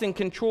prompts and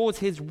controls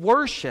his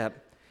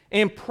worship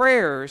and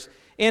prayers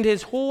and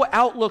his whole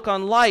outlook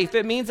on life,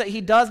 it means that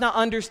he does not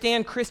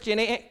understand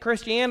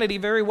Christianity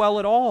very well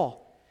at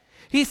all."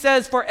 He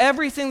says, "For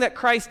everything that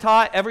Christ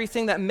taught,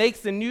 everything that makes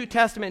the New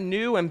Testament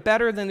new and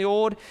better than the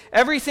Old,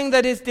 everything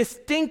that is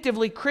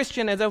distinctively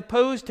Christian as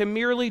opposed to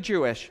merely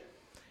Jewish,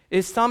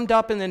 is summed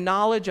up in the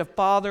knowledge of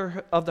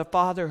the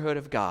fatherhood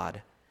of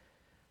God."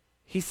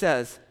 He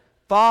says,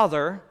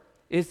 Father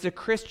is the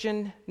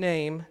Christian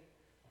name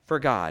for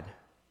God.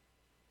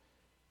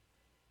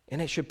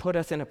 And it should put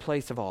us in a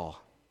place of awe.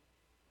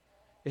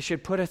 It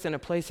should put us in a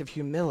place of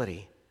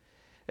humility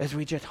as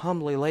we just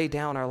humbly lay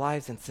down our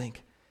lives and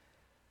think,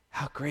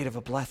 how great of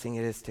a blessing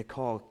it is to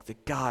call the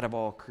God of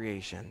all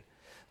creation,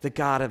 the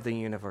God of the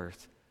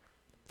universe,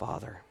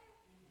 Father.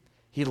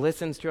 He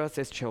listens to us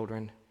as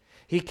children.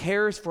 He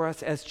cares for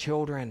us as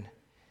children.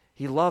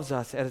 He loves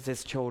us as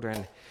his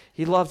children.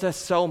 He loves us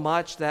so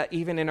much that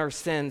even in our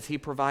sins, he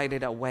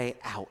provided a way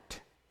out.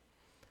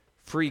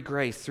 Free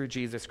grace through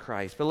Jesus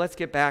Christ. But let's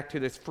get back to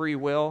this free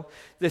will,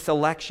 this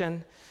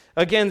election.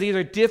 Again, these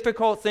are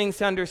difficult things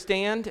to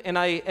understand, and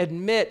I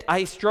admit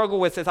I struggle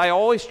with this. I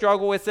always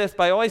struggle with this,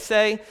 but I always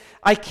say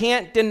I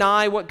can't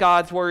deny what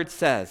God's word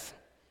says.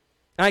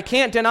 And I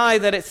can't deny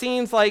that it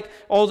seems like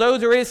although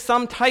there is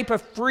some type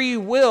of free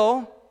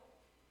will,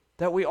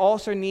 that we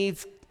also need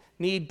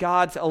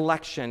God's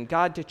election,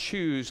 God to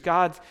choose,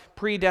 God's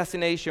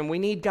predestination. We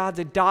need God's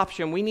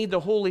adoption. We need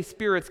the Holy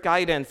Spirit's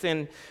guidance.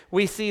 And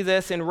we see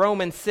this in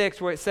Romans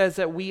 6 where it says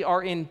that we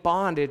are in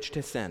bondage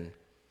to sin.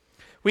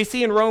 We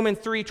see in Romans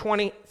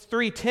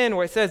 3:10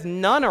 where it says,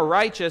 "None are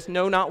righteous,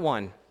 no, not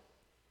one."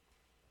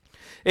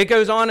 It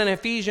goes on in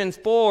Ephesians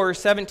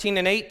 4:17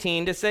 and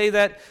 18 to say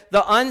that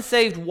the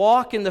unsaved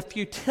walk in the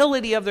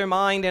futility of their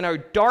mind and are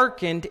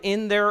darkened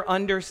in their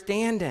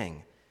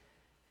understanding.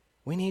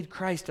 We need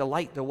Christ to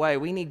light the way.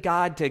 We need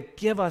God to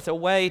give us a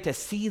way to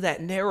see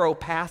that narrow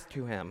path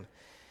to him.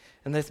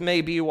 And this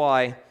may be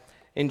why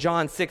in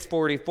John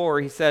 6:44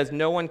 he says,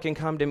 "No one can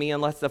come to me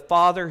unless the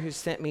Father who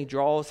sent me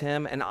draws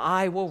him, and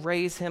I will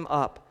raise him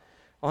up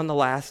on the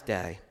last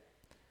day."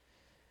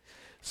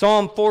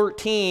 Psalm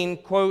 14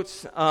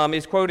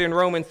 is quoted in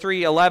Romans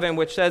 3:11,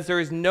 which says,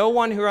 "There is no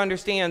one who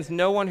understands,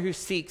 no one who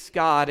seeks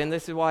God." And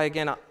this is why,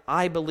 again,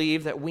 I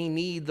believe that we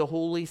need the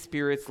Holy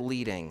Spirit's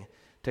leading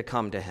to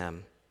come to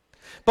him.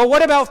 But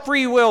what about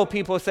free will,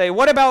 people say?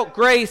 What about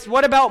grace?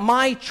 What about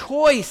my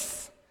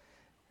choice?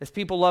 As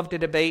people love to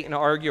debate and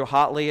argue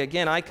hotly,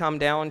 again, I come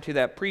down to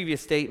that previous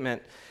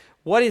statement.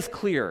 What is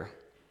clear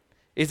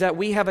is that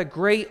we have a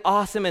great,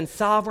 awesome, and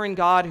sovereign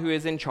God who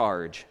is in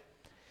charge.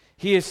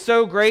 He is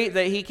so great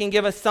that he can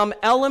give us some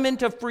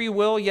element of free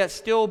will, yet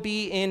still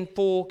be in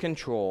full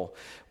control.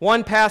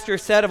 One pastor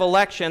said of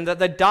election that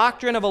the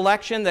doctrine of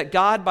election, that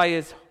God by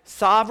his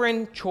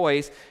sovereign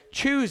choice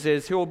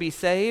chooses who will be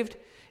saved,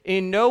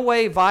 in no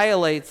way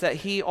violates that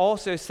he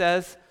also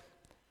says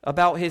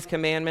about his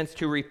commandments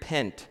to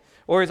repent,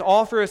 or his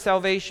offer of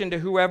salvation to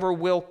whoever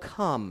will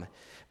come.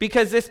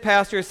 Because this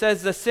pastor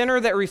says the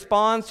sinner that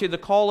responds to the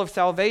call of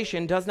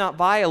salvation does not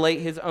violate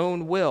his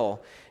own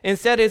will.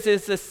 Instead, it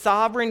is the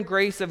sovereign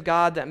grace of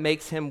God that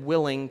makes him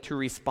willing to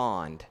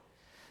respond.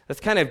 That's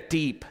kind of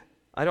deep.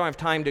 I don't have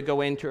time to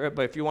go into it,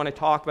 but if you want to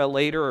talk about it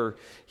later or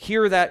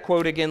hear that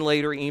quote again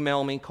later,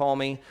 email me, call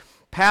me.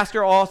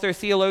 Pastor, author,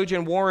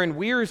 theologian Warren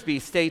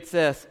Wiersbe states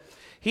this.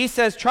 He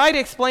says, "Try to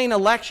explain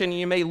election and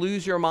you may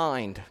lose your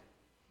mind."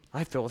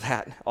 I feel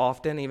that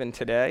often, even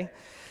today.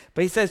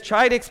 But he says,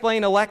 try to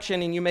explain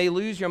election and you may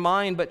lose your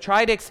mind, but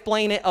try to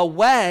explain it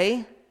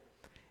away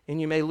and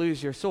you may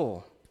lose your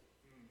soul.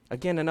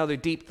 Again, another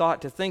deep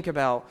thought to think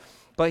about,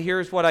 but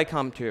here's what I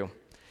come to.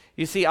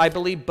 You see, I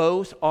believe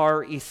both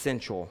are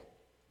essential.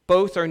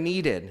 Both are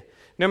needed.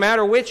 No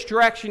matter which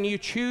direction you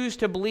choose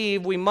to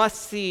believe, we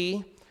must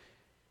see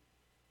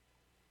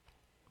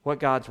what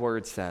God's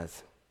word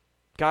says.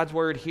 God's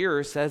word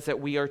here says that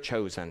we are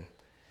chosen.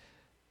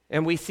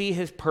 And we see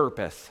his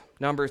purpose.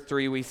 Number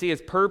 3, we see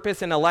his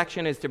purpose in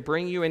election is to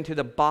bring you into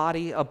the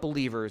body of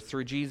believers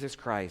through Jesus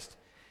Christ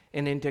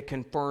and into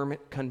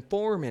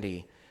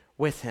conformity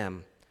with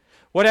him.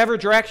 Whatever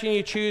direction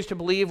you choose to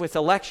believe with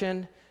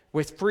election,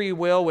 with free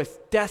will,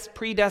 with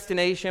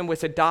predestination,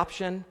 with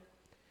adoption,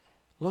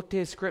 Look to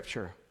his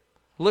scripture.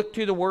 Look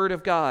to the word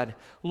of God.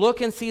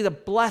 Look and see the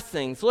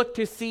blessings. Look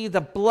to see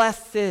the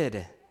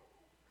blessed.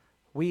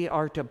 We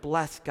are to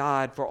bless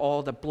God for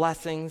all the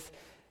blessings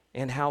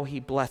and how he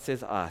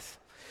blesses us.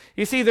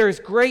 You see, there's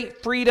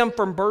great freedom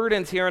from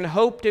burdens here and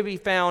hope to be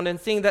found in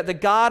seeing that the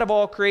God of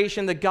all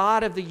creation, the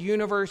God of the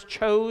universe,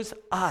 chose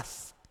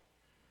us.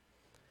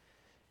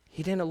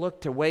 He didn't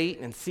look to wait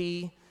and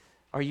see,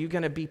 are you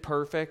going to be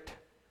perfect?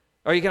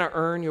 Are you going to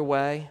earn your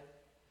way?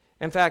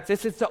 In fact,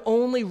 this is the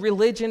only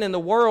religion in the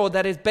world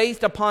that is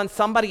based upon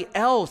somebody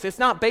else. It's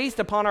not based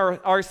upon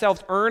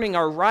ourselves earning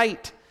our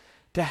right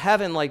to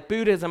heaven like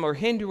Buddhism or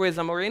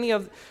Hinduism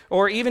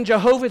or even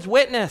Jehovah's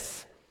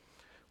Witness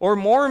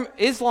or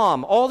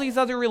Islam. All these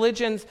other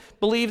religions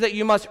believe that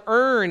you must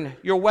earn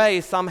your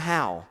way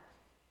somehow.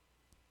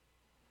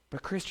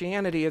 But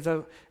Christianity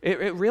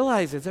it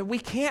realizes that we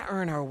can't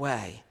earn our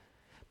way.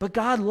 But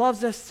God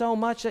loves us so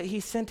much that he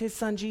sent his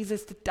son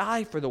Jesus to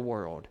die for the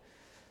world,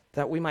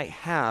 that we might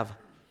have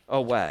a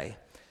way.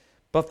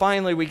 But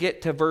finally, we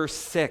get to verse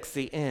 6,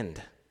 the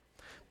end.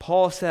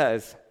 Paul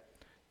says,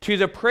 to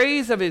the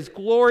praise of his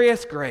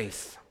glorious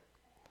grace,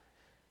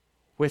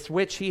 with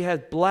which he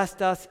has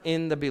blessed us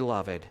in the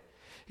beloved.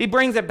 He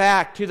brings it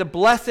back to the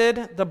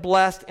blessed, the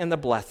blessed, and the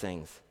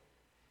blessings.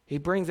 He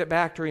brings it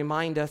back to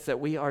remind us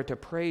that we are to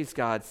praise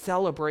God,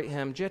 celebrate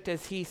him just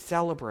as he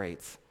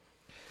celebrates.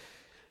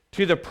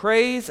 To the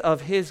praise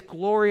of his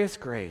glorious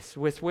grace,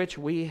 with which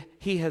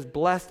he has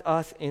blessed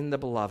us in the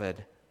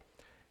beloved.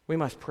 We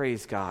must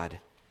praise God.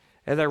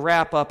 As I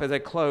wrap up, as I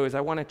close,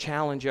 I want to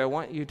challenge you. I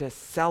want you to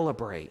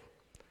celebrate.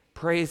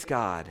 Praise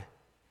God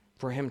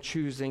for him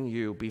choosing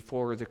you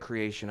before the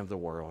creation of the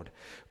world.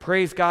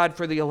 Praise God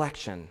for the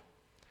election.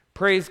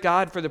 Praise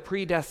God for the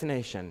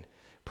predestination.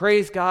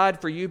 Praise God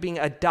for you being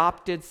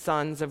adopted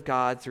sons of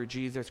God through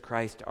Jesus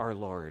Christ our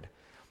Lord.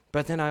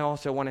 But then I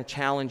also want to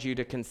challenge you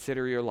to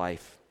consider your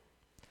life.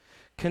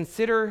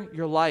 Consider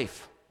your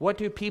life. What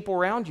do people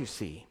around you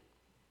see?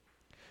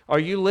 Are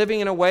you living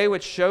in a way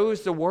which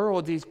shows the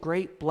world these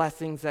great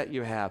blessings that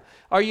you have?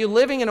 Are you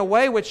living in a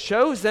way which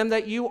shows them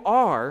that you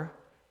are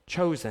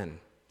chosen,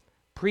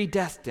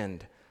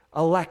 predestined,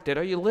 elected?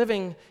 Are you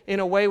living in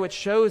a way which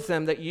shows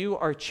them that you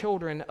are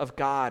children of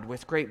God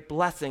with great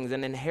blessings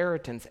and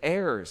inheritance,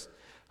 heirs,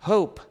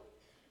 hope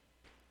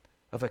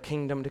of a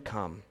kingdom to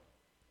come?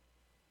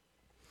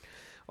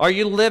 Are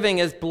you living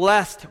as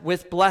blessed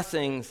with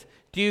blessings?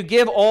 Do you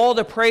give all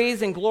the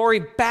praise and glory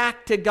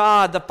back to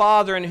God, the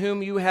Father, in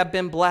whom you have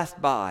been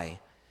blessed by?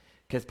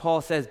 Because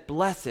Paul says,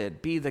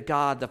 blessed be the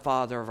God, the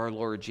Father of our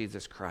Lord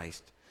Jesus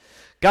Christ.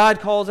 God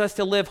calls us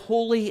to live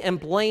holy and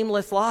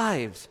blameless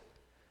lives.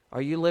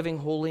 Are you living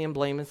holy and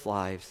blameless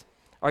lives?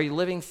 Are you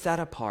living set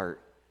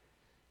apart?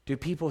 Do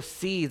people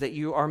see that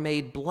you are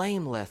made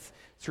blameless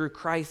through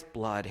Christ's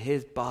blood,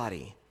 his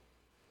body,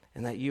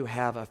 and that you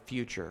have a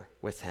future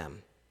with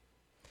him?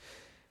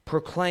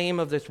 Proclaim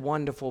of this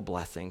wonderful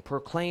blessing.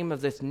 Proclaim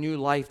of this new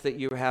life that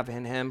you have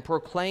in him.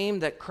 Proclaim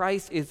that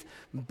Christ is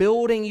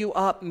building you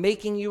up,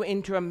 making you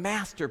into a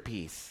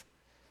masterpiece,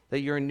 that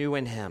you're new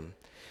in him.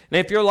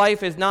 And if your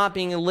life is not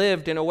being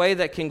lived in a way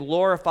that can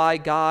glorify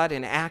God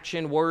in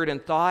action, word,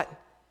 and thought,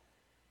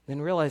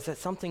 then realize that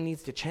something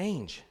needs to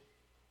change.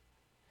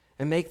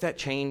 And make that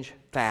change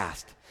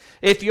fast.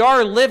 If you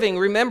are living,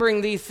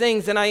 remembering these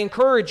things, then I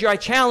encourage you, I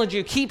challenge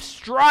you, keep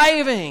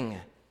striving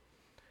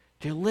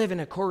to live in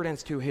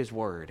accordance to his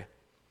word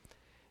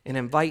and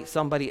invite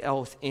somebody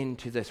else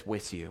into this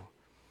with you.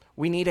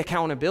 We need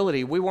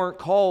accountability. We weren't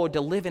called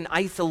to live in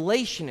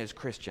isolation as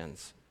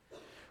Christians.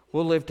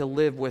 We'll live to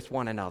live with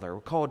one another. We're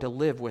called to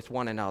live with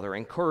one another,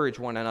 encourage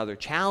one another,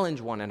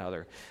 challenge one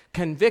another,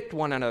 convict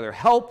one another,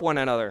 help one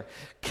another,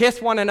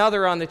 kiss one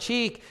another on the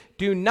cheek.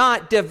 Do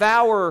not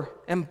devour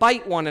and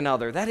bite one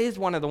another. That is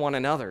one of the one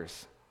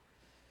another's.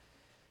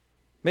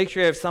 Make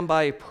sure you have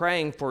somebody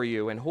praying for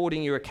you and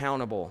holding you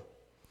accountable.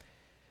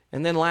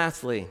 And then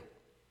lastly,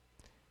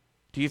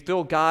 do you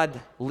feel God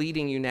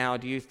leading you now?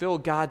 Do you feel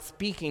God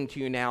speaking to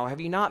you now? Have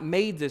you not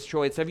made this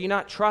choice? Have you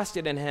not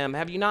trusted in him?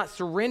 Have you not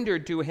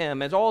surrendered to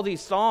him, as all these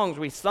songs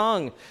we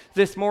sung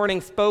this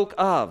morning spoke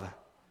of?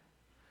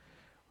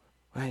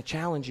 I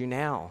challenge you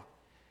now,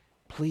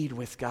 plead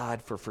with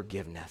God for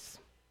forgiveness.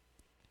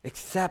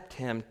 Accept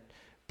him.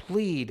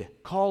 Plead,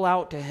 call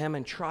out to him,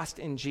 and trust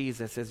in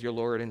Jesus as your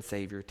Lord and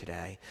Savior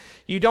today.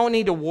 You don't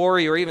need to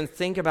worry or even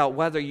think about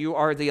whether you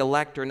are the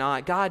elect or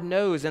not. God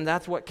knows, and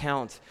that's what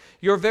counts.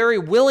 Your very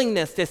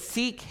willingness to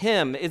seek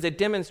him is a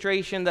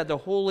demonstration that the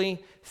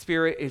Holy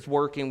Spirit is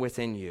working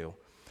within you.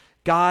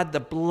 God, the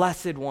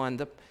Blessed One,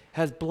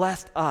 has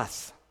blessed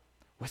us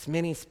with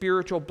many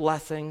spiritual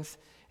blessings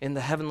in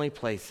the heavenly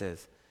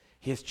places.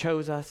 He has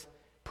chosen us,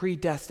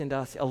 predestined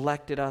us,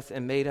 elected us,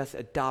 and made us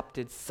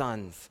adopted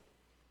sons.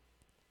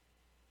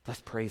 Let's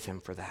praise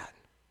him for that.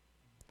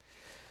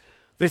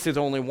 This is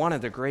only one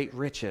of the great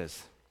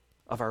riches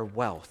of our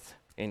wealth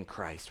in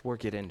Christ. We'll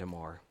get into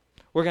more.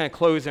 We're going to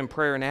close in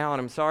prayer now, and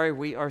I'm sorry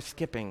we are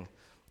skipping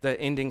the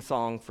ending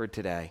song for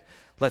today.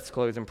 Let's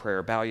close in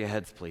prayer. Bow your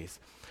heads, please.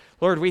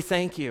 Lord, we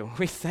thank you.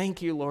 We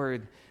thank you,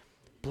 Lord,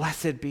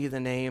 Blessed be the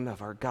name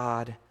of our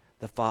God,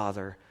 the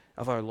Father,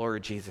 of our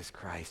Lord Jesus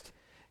Christ.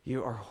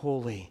 You are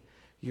holy,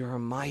 you are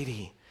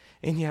mighty,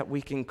 and yet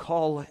we can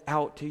call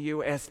out to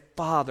you as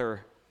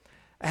Father,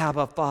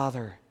 Abba,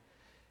 Father.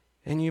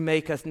 And you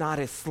make us not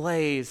as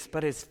slaves,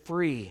 but as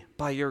free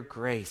by your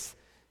grace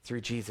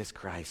through Jesus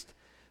Christ.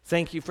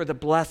 Thank you for the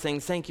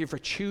blessings. Thank you for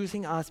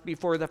choosing us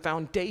before the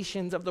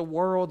foundations of the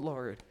world,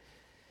 Lord.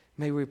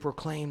 May we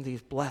proclaim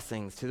these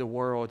blessings to the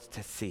world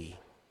to see.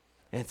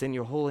 And it's in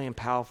your holy and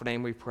powerful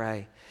name we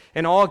pray.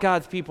 And all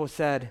God's people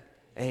said,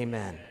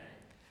 amen.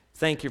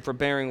 Thank you for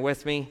bearing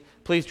with me.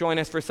 Please join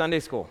us for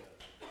Sunday school.